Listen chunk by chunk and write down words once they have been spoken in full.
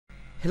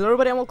Hello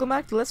everybody and welcome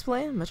back to Let's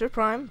Play Metroid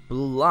Prime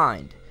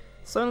Blind.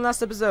 So in the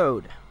last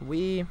episode,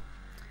 we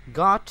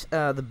got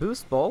the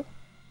boost ball.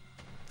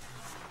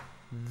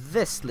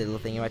 This little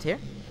thing right here.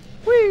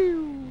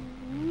 Woo!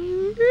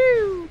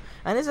 Woo!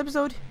 And this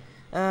episode,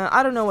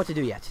 I don't know what to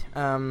do yet.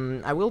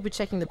 I will be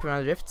checking the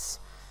piranha drifts,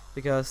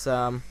 because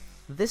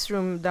this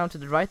room down to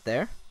the right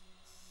there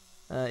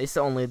is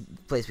the only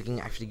place we can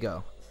actually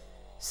go.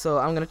 So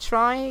I'm gonna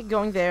try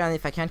going there, and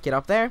if I can't get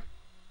up there,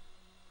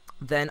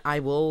 then I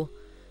will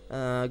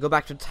go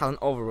back to Tallon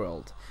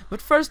Overworld.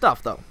 But first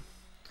off, though,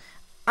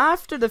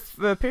 after the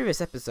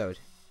previous episode,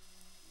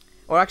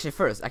 or actually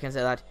first, I can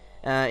say that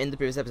in the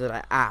previous episode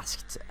I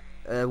asked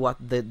what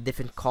the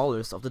different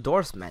colors of the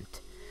doors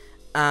meant,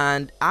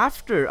 and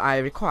after I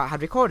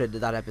had recorded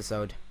that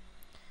episode,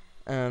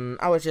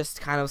 I was just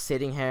kind of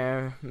sitting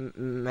here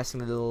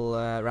messing a little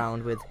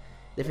around with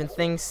different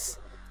things.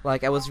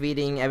 Like I was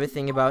reading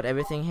everything about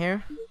everything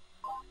here,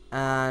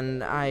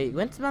 and I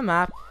went to my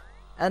map.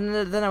 And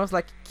then I was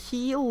like,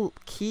 key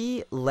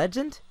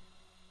legend?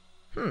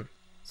 So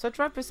I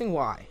tried pressing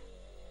Y.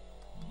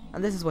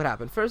 And this is what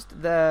happened.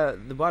 First, the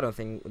bottom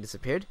thing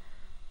disappeared.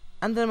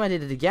 And then when I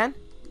did it again,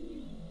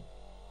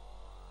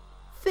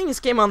 things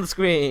came on the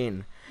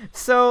screen.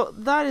 So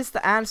that is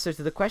the answer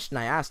to the question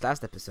I asked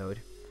last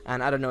episode.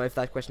 And I don't know if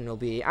that question will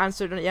be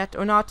answered yet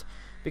or not,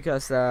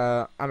 because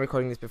I'm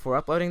recording this before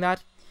uploading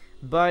that.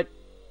 But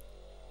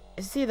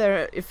see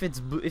there, if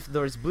the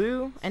door is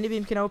blue, any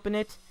beam can open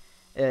it.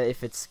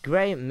 If it's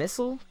grey,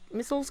 missiles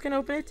can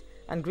open it,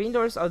 and green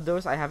doors are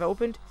doors I have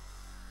opened,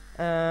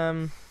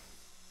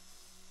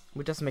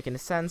 which doesn't make any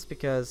sense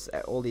because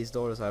all these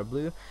doors are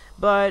blue.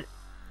 But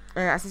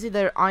as I see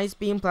there, ice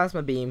beam,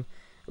 plasma beam,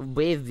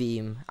 wave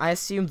beam, I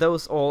assume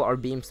those all are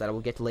beams that I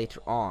will get later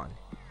on,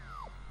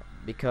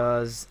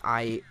 because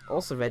I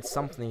also read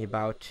something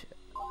about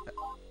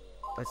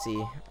let's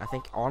see, I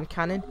think arm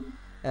cannon.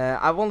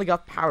 I've only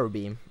got power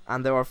beam,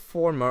 and there are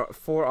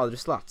four other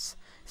slots.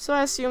 So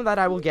I assume that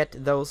I will get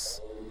those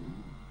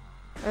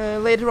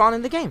later on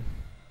in the game.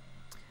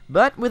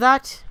 But with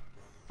that,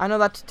 I know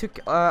that took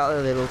a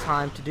little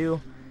time to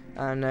do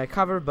and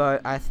cover,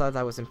 but I thought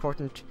that was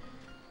important,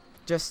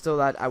 just so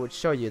that I would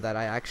show you that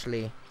I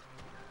actually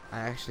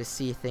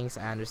see things,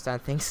 I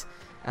understand things,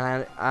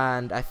 and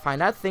I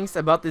find out things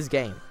about this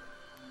game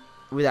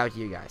without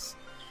you guys.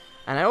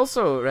 And I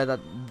also read that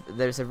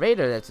there's a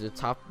radar there to the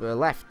top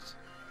left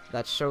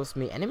that shows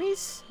me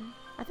enemies,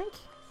 I think.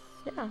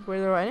 Yeah, where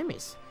there are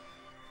enemies.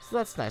 So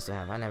that's nice to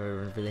have. I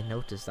never really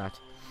noticed that.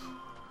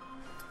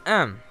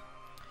 I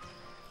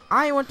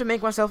want to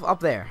make myself up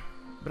there,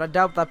 but I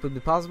doubt that would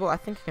be possible. I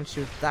think I can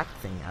shoot that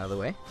thing out of the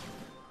way.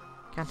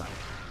 Can't I?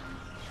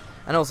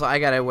 And also, I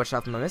gotta watch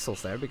out for my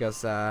missiles there,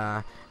 because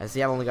I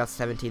see I've only got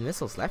 17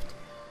 missiles left.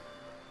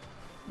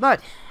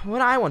 But what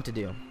I want to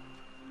do,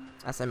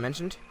 as I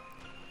mentioned,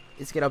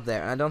 is get up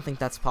there, and I don't think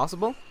that's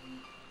possible.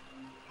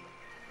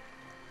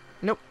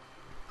 Nope.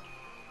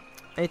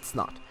 It's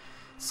not.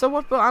 So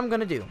what I'm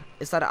gonna do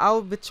is that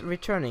I'll be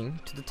returning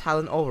to the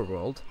Tallon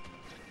Overworld.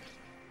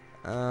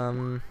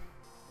 Can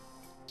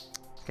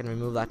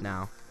remove that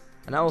now.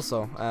 And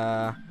also,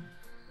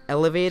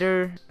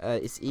 elevator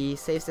is E,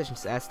 save station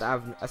is S.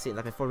 I've seen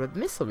that before, but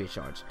missile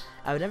recharge.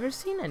 I've never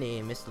seen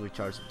any missile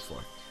recharge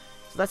before,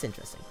 so that's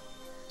interesting.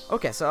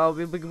 Okay, so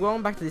we'll be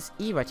going back to this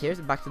E right here,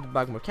 so back to the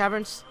Bugmore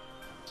Caverns,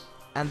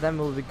 and then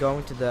we'll be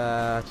going to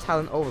the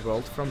Tallon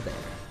Overworld from there.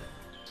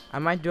 I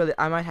might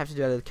have to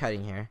do a little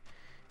cutting here,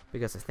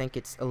 because I think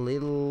it's a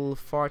little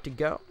far to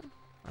go.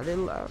 A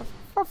little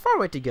far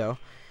way to go.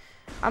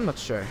 I'm not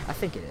sure. I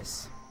think it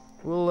is.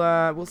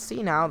 We'll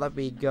see now that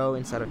we go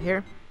inside of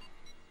here.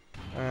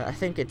 I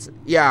think it's,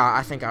 yeah,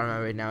 I think I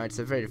remember it now. It's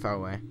very far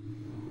away.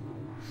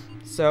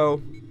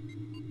 So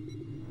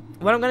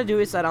what I'm gonna do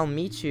is that I'll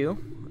meet you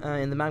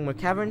in the Bugmore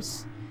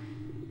Caverns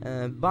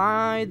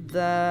by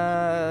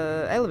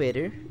the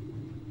elevator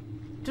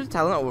to the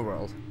Tallon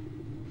Overworld.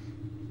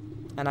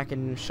 And I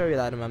can show you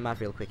that on my map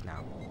real quick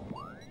now.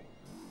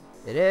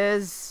 It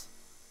is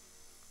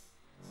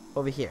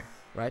over here,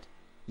 right?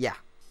 Yeah,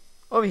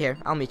 over here.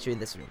 I'll meet you in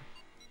this room.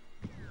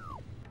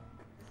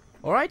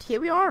 Alright, here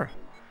we are.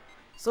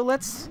 So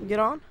let's get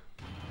on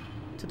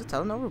to the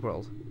Tallon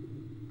Overworld.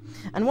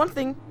 And one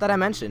thing that I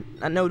mentioned,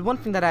 one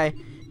thing that I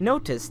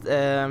noticed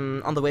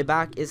on the way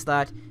back is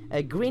that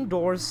green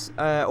doors,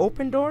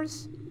 open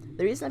doors.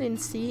 The reason I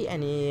didn't see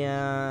any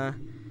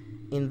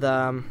in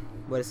the,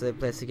 what is the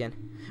place again?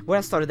 Where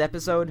I started the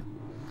episode.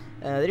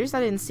 The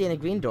reason I didn't see any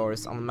green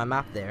doors on my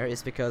map there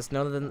is because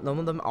none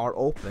of them are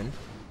open.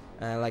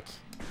 Like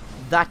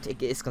that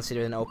is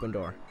considered an open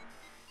door.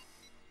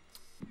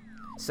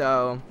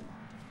 So,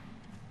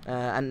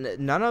 and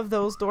none of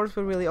those doors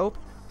were really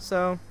open.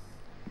 So,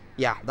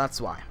 yeah,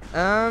 that's why.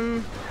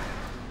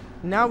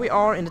 Now we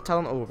are in the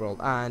Tallon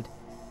Overworld, and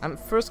I'm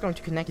first going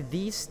to connect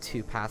these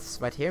two paths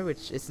right here,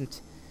 which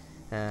isn't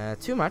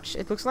too much.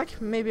 It looks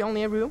like maybe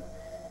only a room.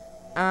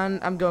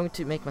 And I'm going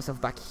to make myself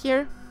back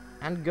here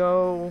and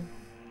go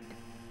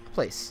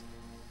place.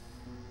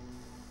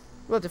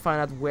 We'll have to find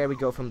out where we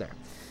go from there.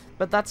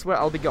 But that's where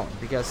I'll be going,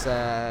 because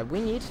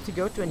we need to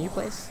go to a new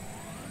place.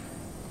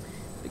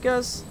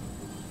 Because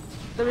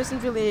there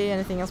isn't really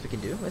anything else we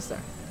can do, is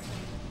there?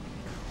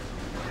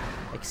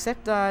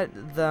 Except that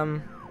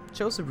the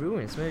Chosen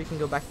Ruins. Maybe we can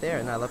go back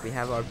there now that we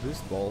have our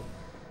boost ball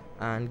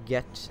and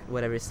get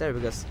whatever is there,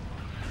 because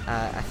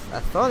I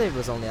thought it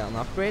was only an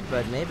upgrade,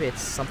 but maybe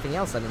it's something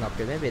else than an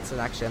upgrade. Maybe it's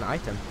actually an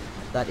item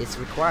that is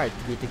required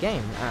to beat the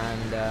game,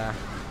 and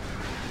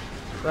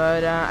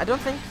but I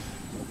don't think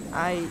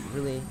I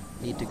really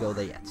need to go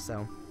there yet,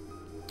 so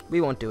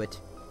we won't do it.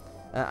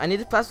 I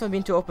need the plasma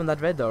beam to open that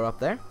red door up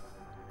there,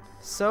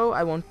 so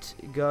I won't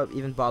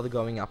even bother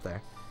going up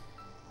there.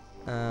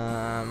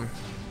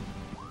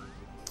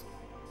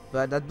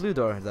 But that blue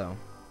door, though,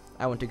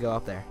 I want to go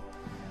up there.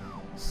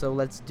 So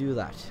let's do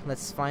that.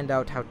 Let's find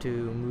out how to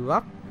move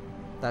up.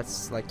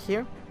 That's like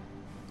here.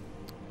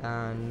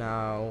 And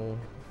now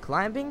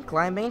climbing.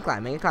 Climb.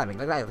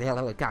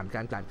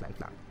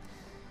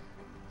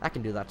 I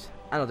can do that.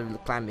 I'm not really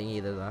climbing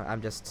either, though.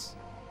 I'm just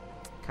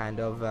kind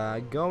of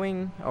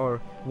going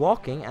or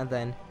walking, and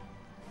then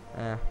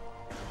the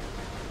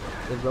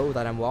road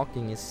that I'm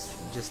walking is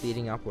just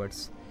leading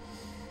upwards.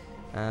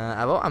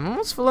 I'm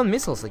almost full on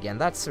missiles again.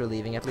 That's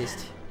relieving, at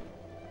least.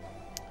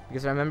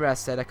 Because I remember I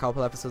said a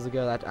couple episodes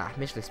ago that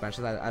mission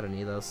expansions, I don't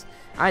need those.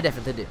 I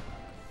definitely do,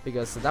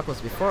 because that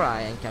was before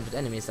I encountered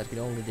enemies that could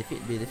only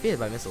be defeated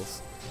by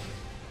missiles.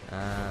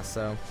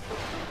 So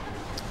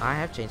I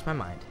have changed my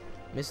mind.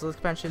 Missile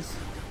expansions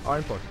are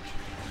important.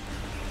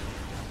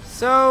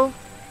 So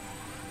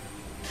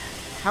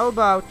how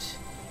about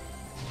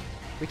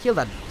we kill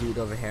that dude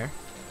over here?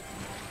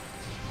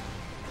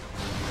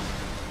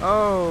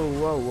 Oh,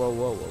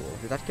 whoa.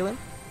 Did that kill him?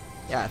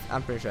 Yeah,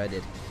 I'm pretty sure I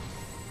did.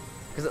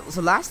 Because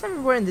so last time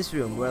we were in this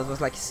room, where it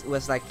was like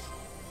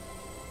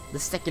the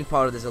second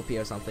part of this LP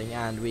or something,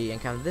 and we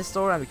encountered this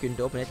door and we couldn't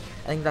open it.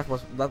 I think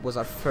that was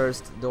our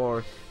first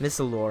door,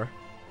 missile door.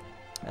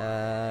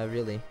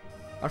 Really,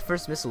 our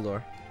first missile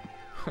door.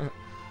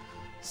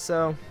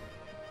 So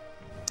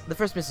the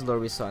first missile door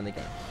we saw in the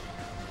game.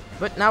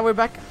 But now we're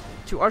back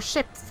to our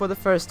ship for the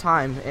first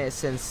time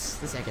since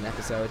the second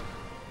episode.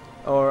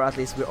 Or at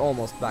least we're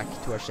almost back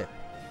to our ship.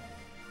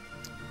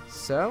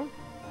 So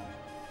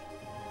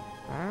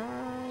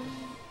I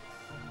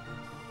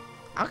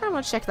kind of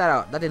want to check that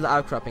out. That little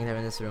outcropping there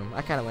in this room.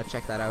 I kind of want to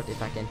check that out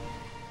if I can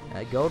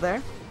go there.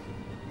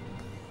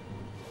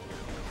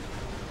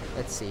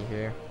 Let's see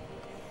here.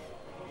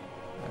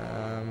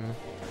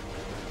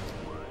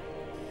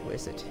 Where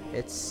is it?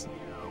 It's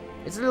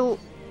a little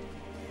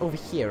over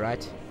here,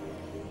 right?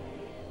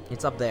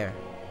 It's up there.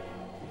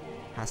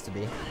 Has to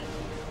be.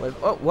 What?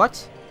 Oh,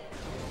 what?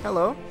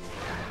 Hello.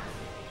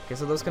 Okay,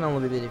 so those can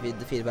only be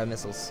defeated by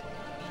missiles.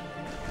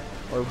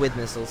 Or with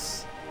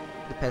missiles.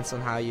 Depends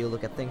on how you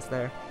look at things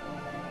there.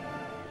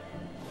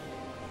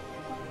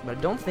 But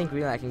I don't think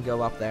really I can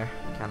go up there,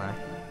 can I?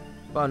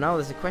 Oh no,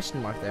 there's a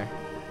question mark there.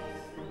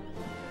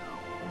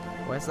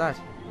 Where's that?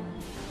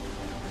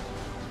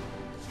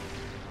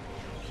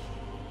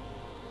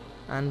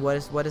 And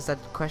what is that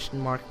question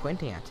mark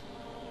pointing at?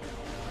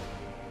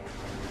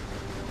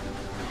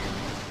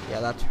 Yeah,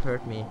 that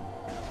hurt me.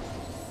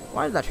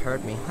 Why did that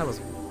hurt me? That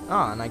was...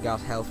 Oh, and I got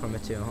health from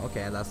it too.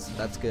 Okay,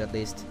 that's good at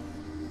least.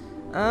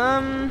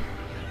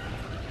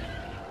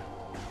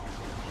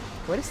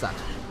 What is that?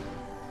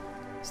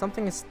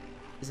 Something is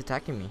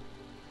attacking me.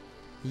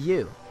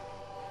 You.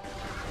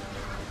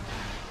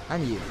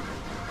 And you.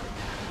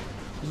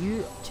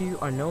 You two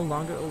are no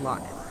longer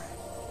alive.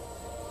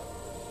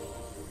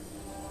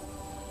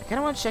 I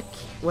kinda wanna check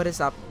what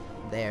is up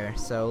there,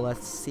 so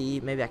let's see,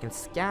 maybe I can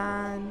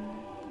scan.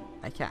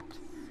 I can't.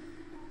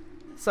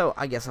 So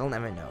I guess I'll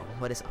never know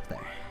what is up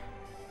there.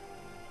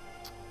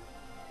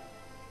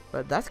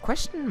 But that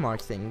question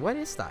mark thing, what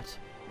is that?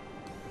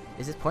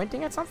 Is it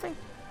pointing at something?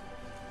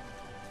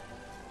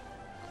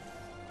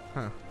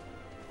 Huh.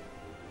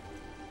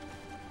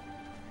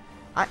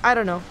 I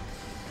don't know.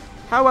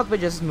 How about we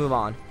just move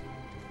on?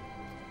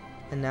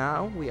 And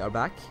now we are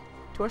back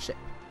to our ship.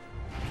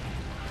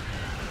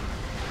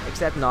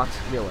 Except not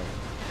really.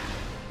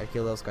 Gotta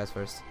kill those guys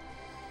first.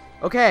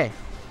 Okay.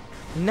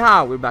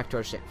 Now we're back to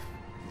our ship.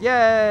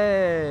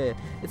 Yay!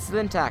 It's still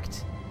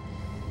intact.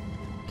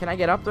 Can I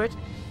get up to it?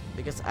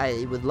 Because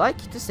I would like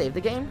to save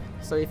the game.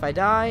 So if I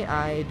die,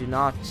 I do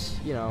not,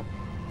 you know,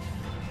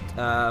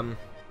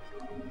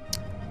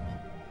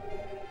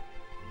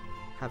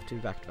 have to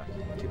backtrack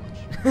too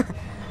much.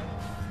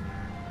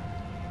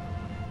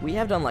 We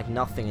have done like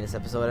nothing in this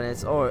episode, and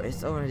it's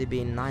already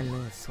been 9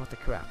 minutes. What the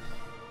crap?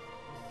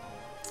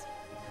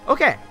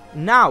 Okay,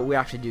 now we're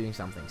actually doing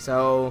something.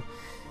 So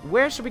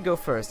where should we go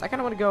first? I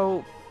kind of want to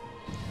go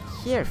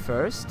here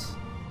first,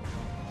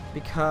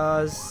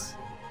 because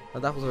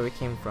well, that was where we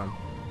came from.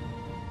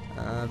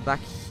 Back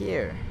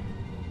here.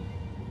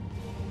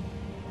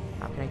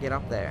 How can I get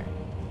up there?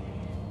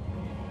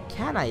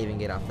 Can I even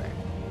get up there?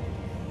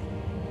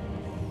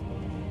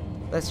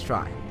 Let's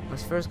try.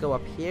 Let's first go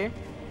up here,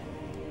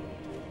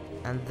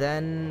 and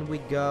then we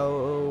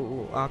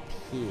go up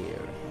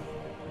here.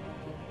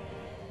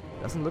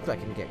 Doesn't look like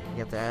I can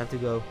get there. I have to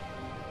go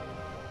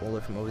all the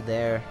way from over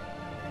there.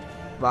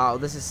 Wow,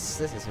 this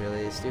is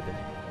really stupid.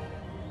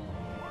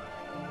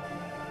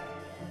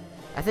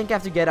 I think I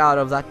have to get out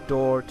of that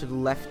door to the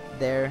left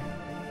there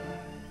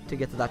to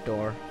get to that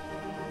door.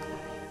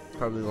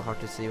 Probably a little hard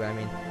to see what I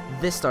mean.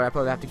 This door, I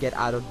probably have to get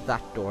out of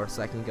that door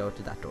so I can go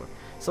to that door.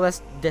 So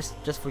let's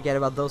just forget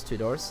about those two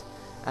doors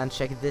and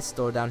check this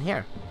door down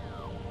here.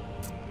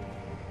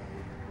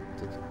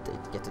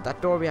 To get to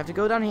that door, we have to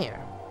go down here.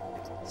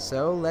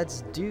 So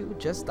let's do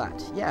just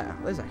that. Yeah,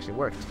 this actually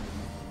worked.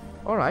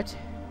 Alright.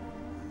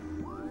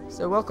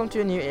 So welcome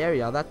to a new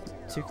area.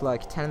 That took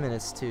like 10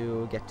 minutes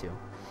to get to.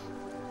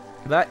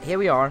 But here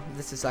we are.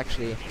 This is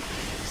actually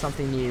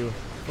something new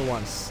for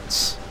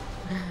once.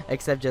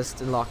 Except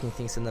just unlocking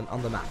things on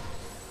the map.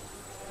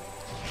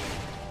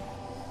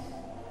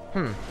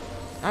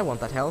 I want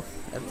that health.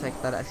 I'll take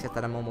that, except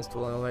that I'm almost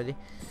full already.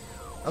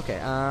 Okay,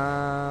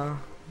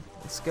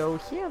 let's go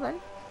here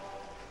then.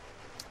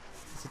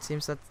 It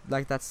seems that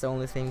like that's the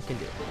only thing we can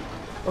do.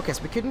 Okay,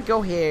 so we couldn't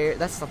go here.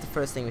 That's not the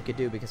first thing we could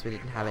do because we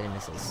didn't have any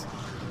missiles.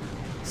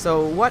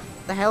 So what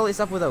the hell is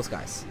up with those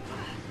guys?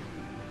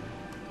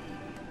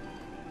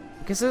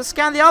 Okay, so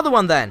scan the other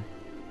one then.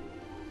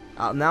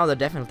 Now they're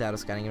definitely out of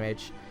scanning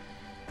range.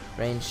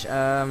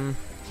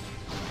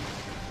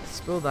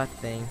 Spill that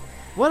thing.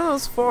 What are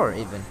those for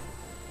even?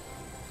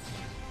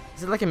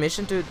 Is it like a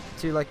mission to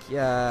like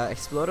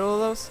explode all of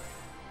those?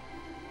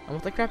 And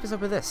what the crap is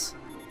up with this?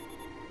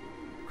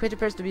 Crate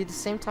appears to be the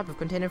same type of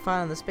container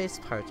found in the space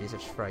pirate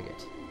research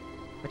frigate.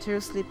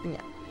 Material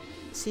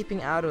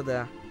seeping out of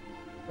the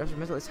rest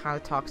metal is highly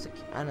toxic.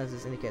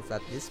 Analysis indicates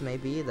that this may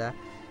be the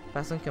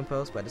plasma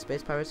composed by the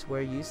space pirates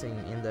were using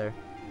in their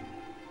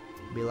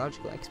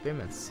biological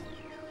experiments.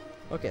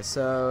 Okay,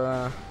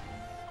 so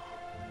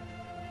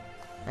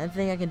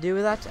anything I can do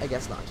with that? I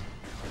guess not.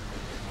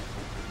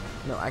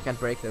 No, I can't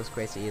break those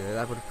crates either.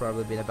 That would have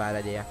probably been a bad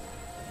idea.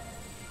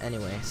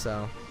 Anyway,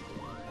 so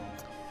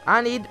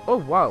I need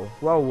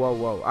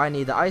whoa. I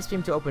need the ice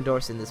beam to open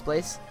doors in this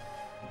place.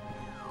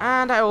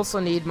 And I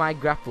also need my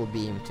grapple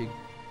beam to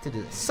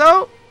do this.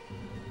 So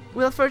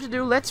without further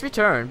ado, let's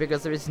return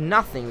because there is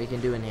nothing we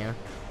can do in here.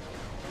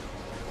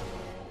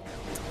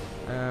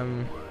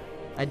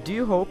 I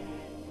do hope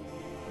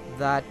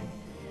that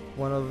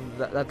one of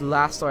that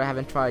last door I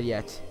haven't tried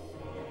yet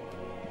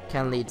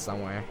can lead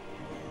somewhere.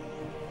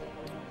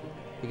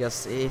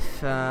 Because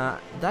if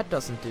that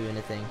doesn't do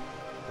anything,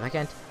 I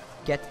can't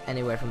get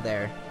anywhere from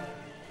there,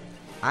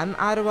 I'm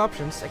out of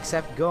options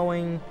except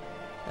going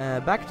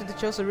back to the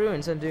Chosen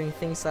Ruins and doing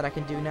things that I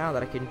can do now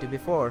that I couldn't do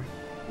before,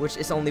 which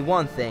is only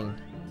one thing.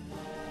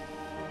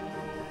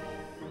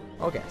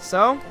 Okay,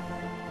 so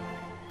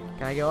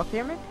can I go up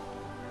here, maybe?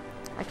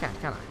 I can't,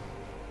 can I?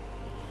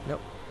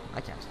 Nope,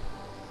 I can't.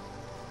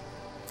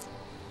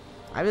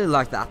 I really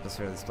like the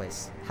atmosphere of this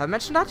place. Have I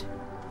mentioned that?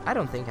 I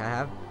don't think I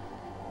have.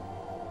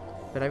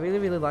 But I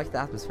really like the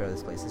atmosphere of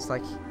this place. It's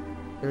like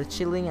really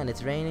chilling and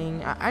it's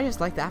raining. I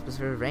just like the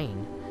atmosphere of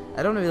rain.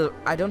 I don't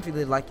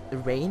really like the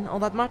rain all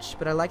that much,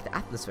 but I like the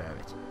atmosphere of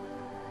it.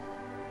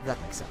 If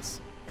that makes sense.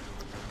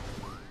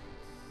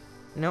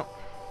 No,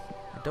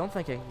 I don't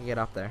think I can get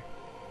up there.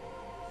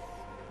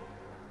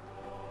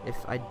 If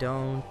I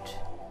don't...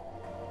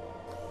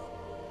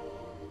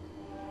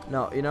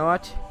 No, you know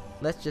what?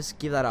 Let's just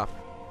give that up.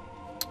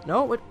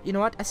 No, what? You know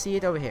what? I see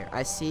it over here.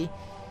 I see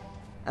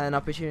an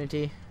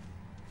opportunity.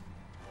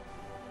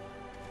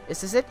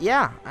 Is this it?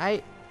 Yeah,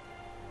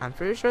 I'm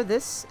pretty sure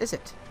this is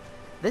it.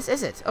 This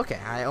is it. Okay,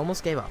 I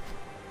almost gave up.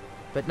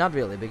 But not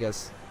really,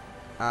 because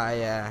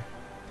I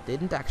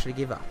didn't actually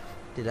give up.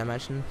 Did I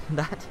mention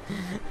that?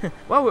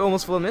 Well, we're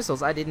almost full of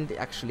missiles. I didn't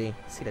actually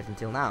see that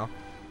until now.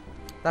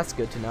 That's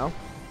good to know.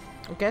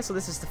 Okay, so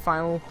this is the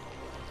final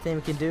thing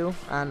we can do,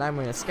 and I'm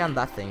gonna scan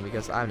that thing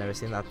because I've never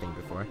seen that thing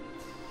before.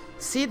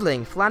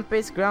 Seedling,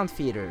 plant-based ground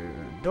feeder.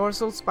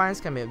 Dorsal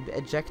spines can be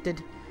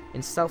ejected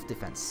in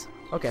self-defense.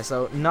 Okay,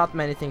 so not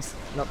many things,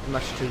 not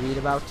much to read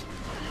about.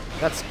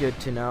 That's good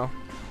to know.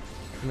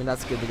 I mean,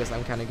 that's good because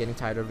I'm kind of getting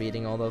tired of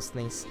reading all those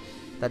things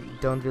that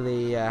don't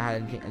really have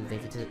anything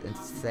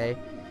to say.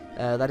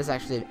 That is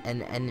actually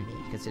an enemy,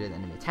 considered an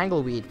enemy.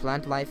 Tangleweed,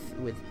 plant life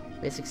with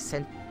basic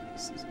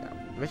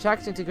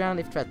retracts into ground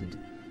if threatened.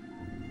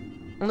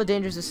 Only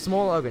dangerous is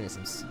small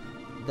organisms.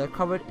 They're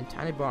covered in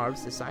tiny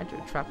barbs designed to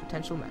trap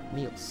potential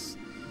meals.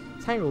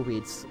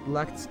 Tangleweeds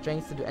lack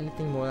strength to do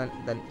anything more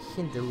than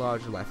hinder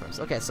larger life forms.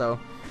 Okay, so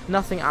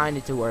nothing I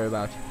need to worry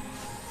about.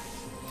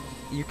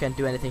 You can't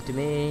do anything to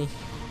me,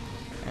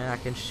 and I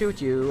can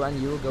shoot you,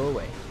 and you'll go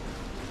away.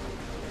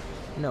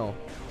 No,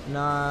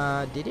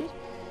 nah, did it?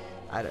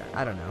 I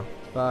don't know,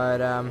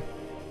 but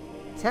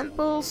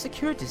Temple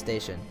Security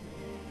Station.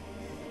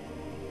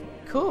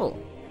 Cool.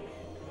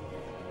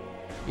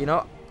 You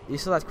know, you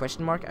saw that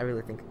question mark? I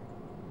really think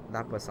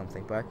that was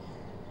something, but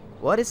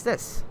what is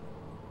this?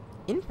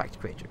 Impact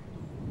crater.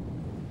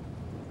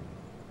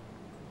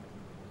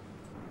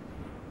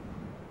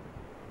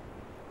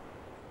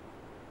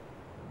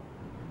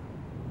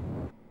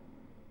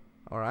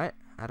 Alright,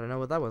 I don't know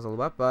what that was all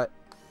about, but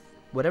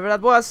Whatever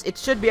that was, it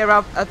should be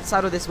around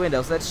outside of this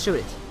window, so let's shoot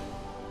it.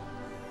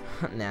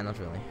 Nah, not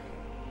really.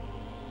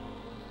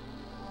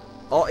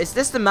 Oh, is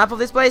this the map of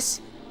this place?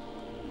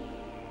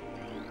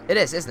 It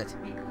is, isn't it?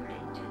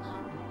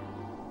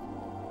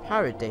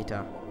 Pirate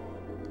data.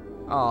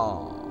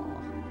 Oh.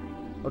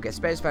 Okay,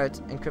 space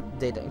pirate encrypted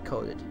data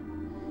encoded.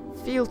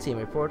 Field team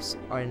reports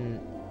are in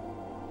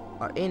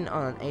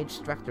on an aged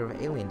structure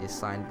of alien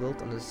design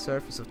built on the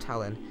surface of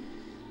Tallon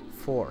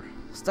 4.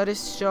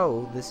 Studies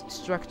show this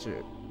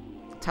structure.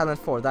 Tallon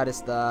 4, that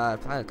is the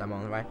planet I'm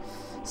on, right?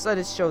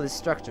 Studies show this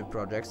structure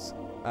projects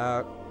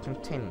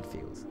containment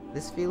field.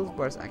 This field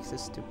bears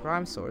access to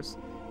prime source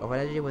of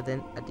energy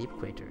within a deep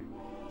crater.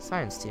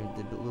 Science team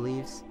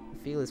believes the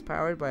field is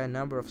powered by a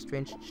number of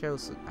strange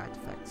chosen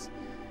artifacts.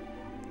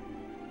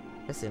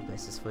 Resting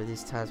places for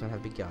these talisman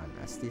have begun,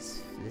 as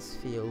this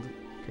field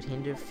could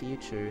hinder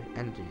future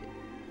energy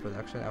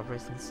production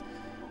operations.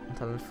 On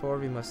Tallon 4,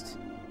 we must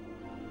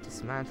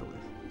dismantle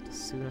it as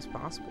soon as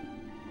possible.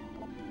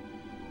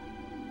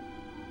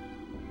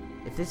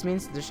 If this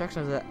means the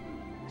destruction of the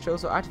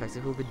chosen artifacts,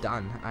 it will be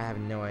done. I have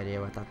no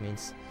idea what that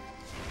means.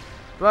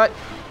 But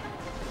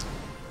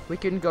we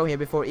couldn't go here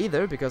before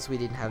either because we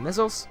didn't have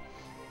missiles.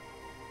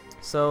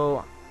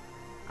 So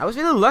I was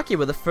really lucky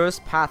with the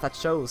first path I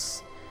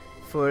chose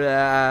for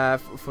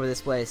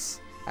this place.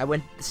 I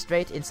went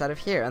straight inside of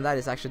here, and that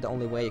is actually the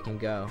only way you can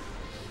go.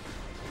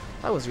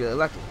 I was really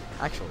lucky,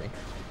 actually.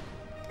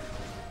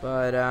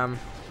 But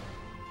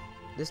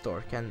this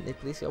door, can it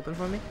please open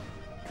for me?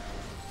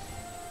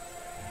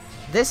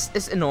 This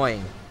is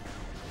annoying.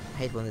 I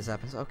hate when this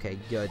happens. Okay,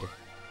 good.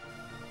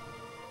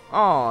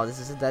 Oh, this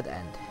is a dead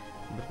end.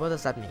 But what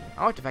does that mean?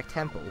 Artifact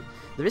temple.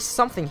 There is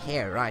something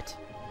here, right?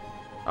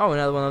 Oh,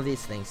 another one of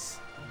these things.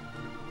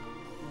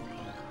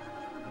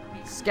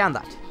 Scan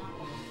that.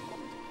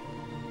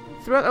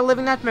 Throughout a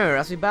living nightmare,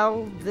 as we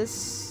battle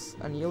this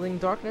unyielding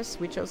darkness,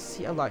 we chose to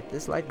see a light.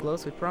 This light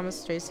glows with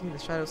promise, chasing the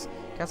shadows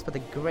cast by the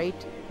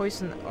great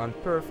poison on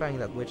purifying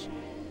that which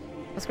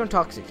has grown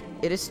toxic.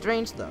 It is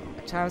strange, though.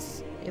 At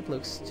times, it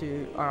looks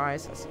to our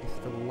eyes as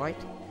if the light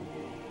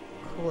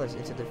colors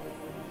into the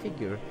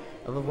figure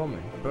of a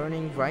woman,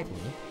 burning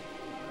brightly.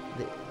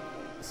 The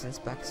sends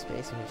back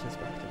space and reaches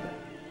back to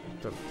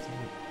the...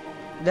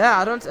 Yeah,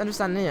 I don't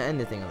understand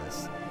anything of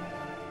this.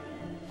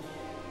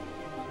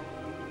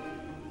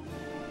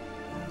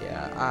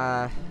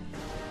 Yeah,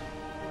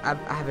 I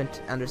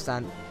haven't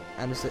understood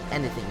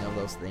anything of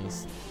those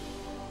things,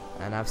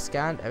 and I've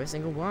scanned every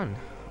single one.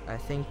 I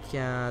think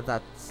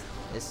that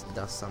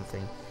does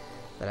something,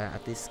 that I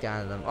at least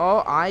scanned them.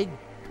 Oh, I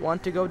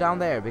want to go down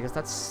there because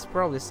that's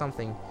probably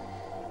something.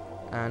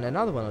 And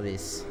another one of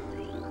these.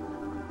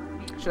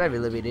 Should I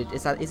really read it?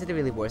 Is it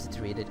really worth it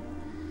to read it?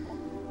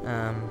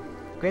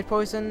 Great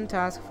poison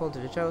task fall to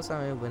the chosen.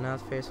 I will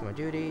not face for my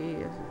duty.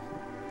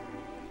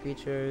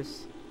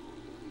 Features.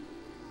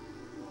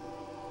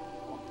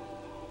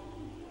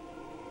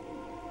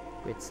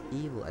 It's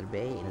evil at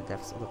bay in the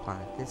depths of the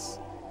planet. This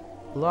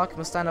block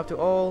must stand up to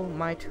all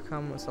might who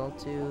come assault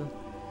to.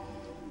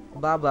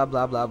 Blah blah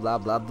blah blah blah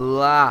blah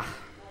blah.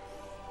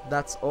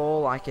 That's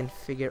all I can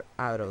figure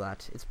out of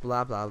that. It's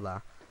blah blah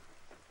blah.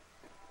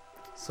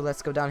 So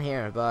let's go down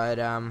here, but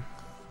I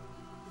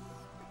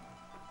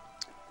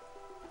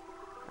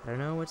don't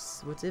know what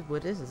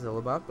this is all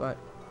about, but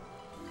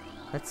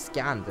let's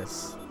scan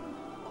this.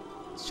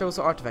 It shows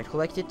the artifact.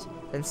 Collect it,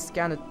 then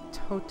scan the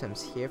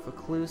totems here for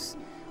clues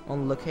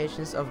on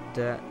locations of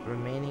the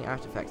remaining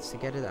artifacts.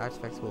 Together, the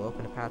artifacts will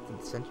open a path to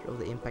the center of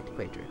the impact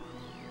crater.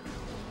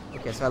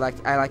 Okay, so I like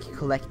to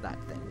collect that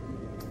thing.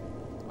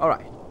 All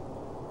right.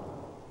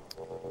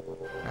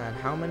 And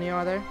how many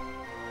are there?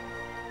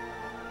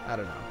 I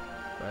don't know,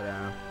 but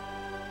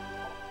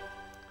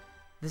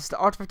this is the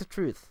artifact of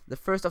truth, the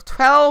first of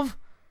 12.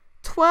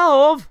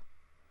 12.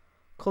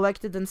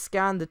 Collected and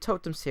scanned the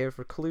totems here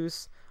for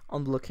clues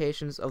on the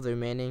locations of the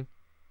remaining.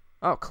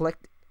 Oh,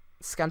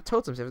 scan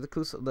totems here for the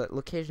clues of the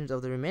locations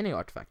of the remaining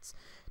artifacts.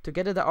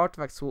 Together, the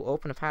artifacts will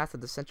open a path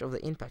at the center of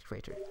the impact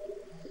crater.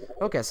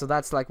 Okay, so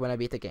that's like when I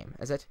beat the game,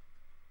 is it?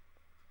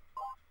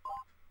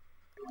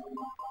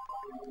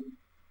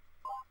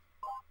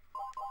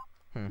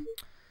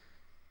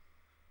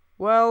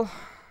 Well,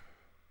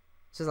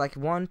 this is like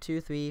 1, 2,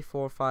 3,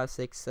 4, 5,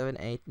 6, 7,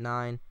 8,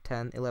 9,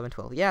 10, 11,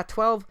 12. Yeah,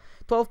 12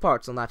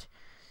 parts on that.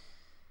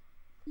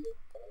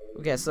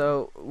 Okay,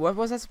 so what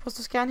was I supposed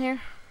to scan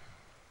here?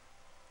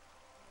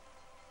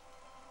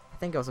 I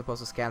think I was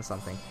supposed to scan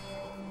something.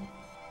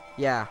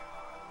 Yeah.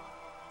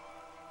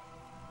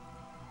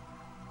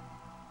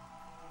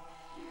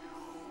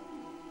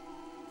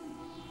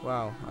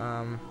 Wow,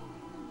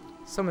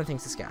 so many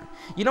things to scan.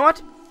 You know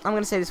what? I'm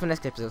gonna say this for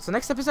next episode. So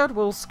next episode,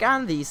 we'll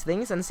scan these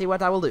things and see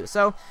what I will do.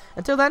 So,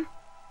 until then,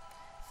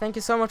 thank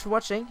you so much for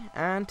watching,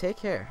 and take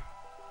care.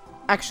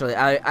 Actually,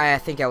 I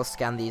think I will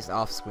scan these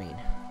off screen,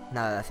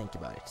 now that I think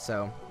about it.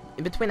 So,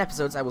 in between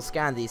episodes, I will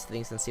scan these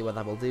things and see what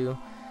I will do,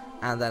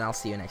 and then I'll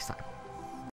see you next time.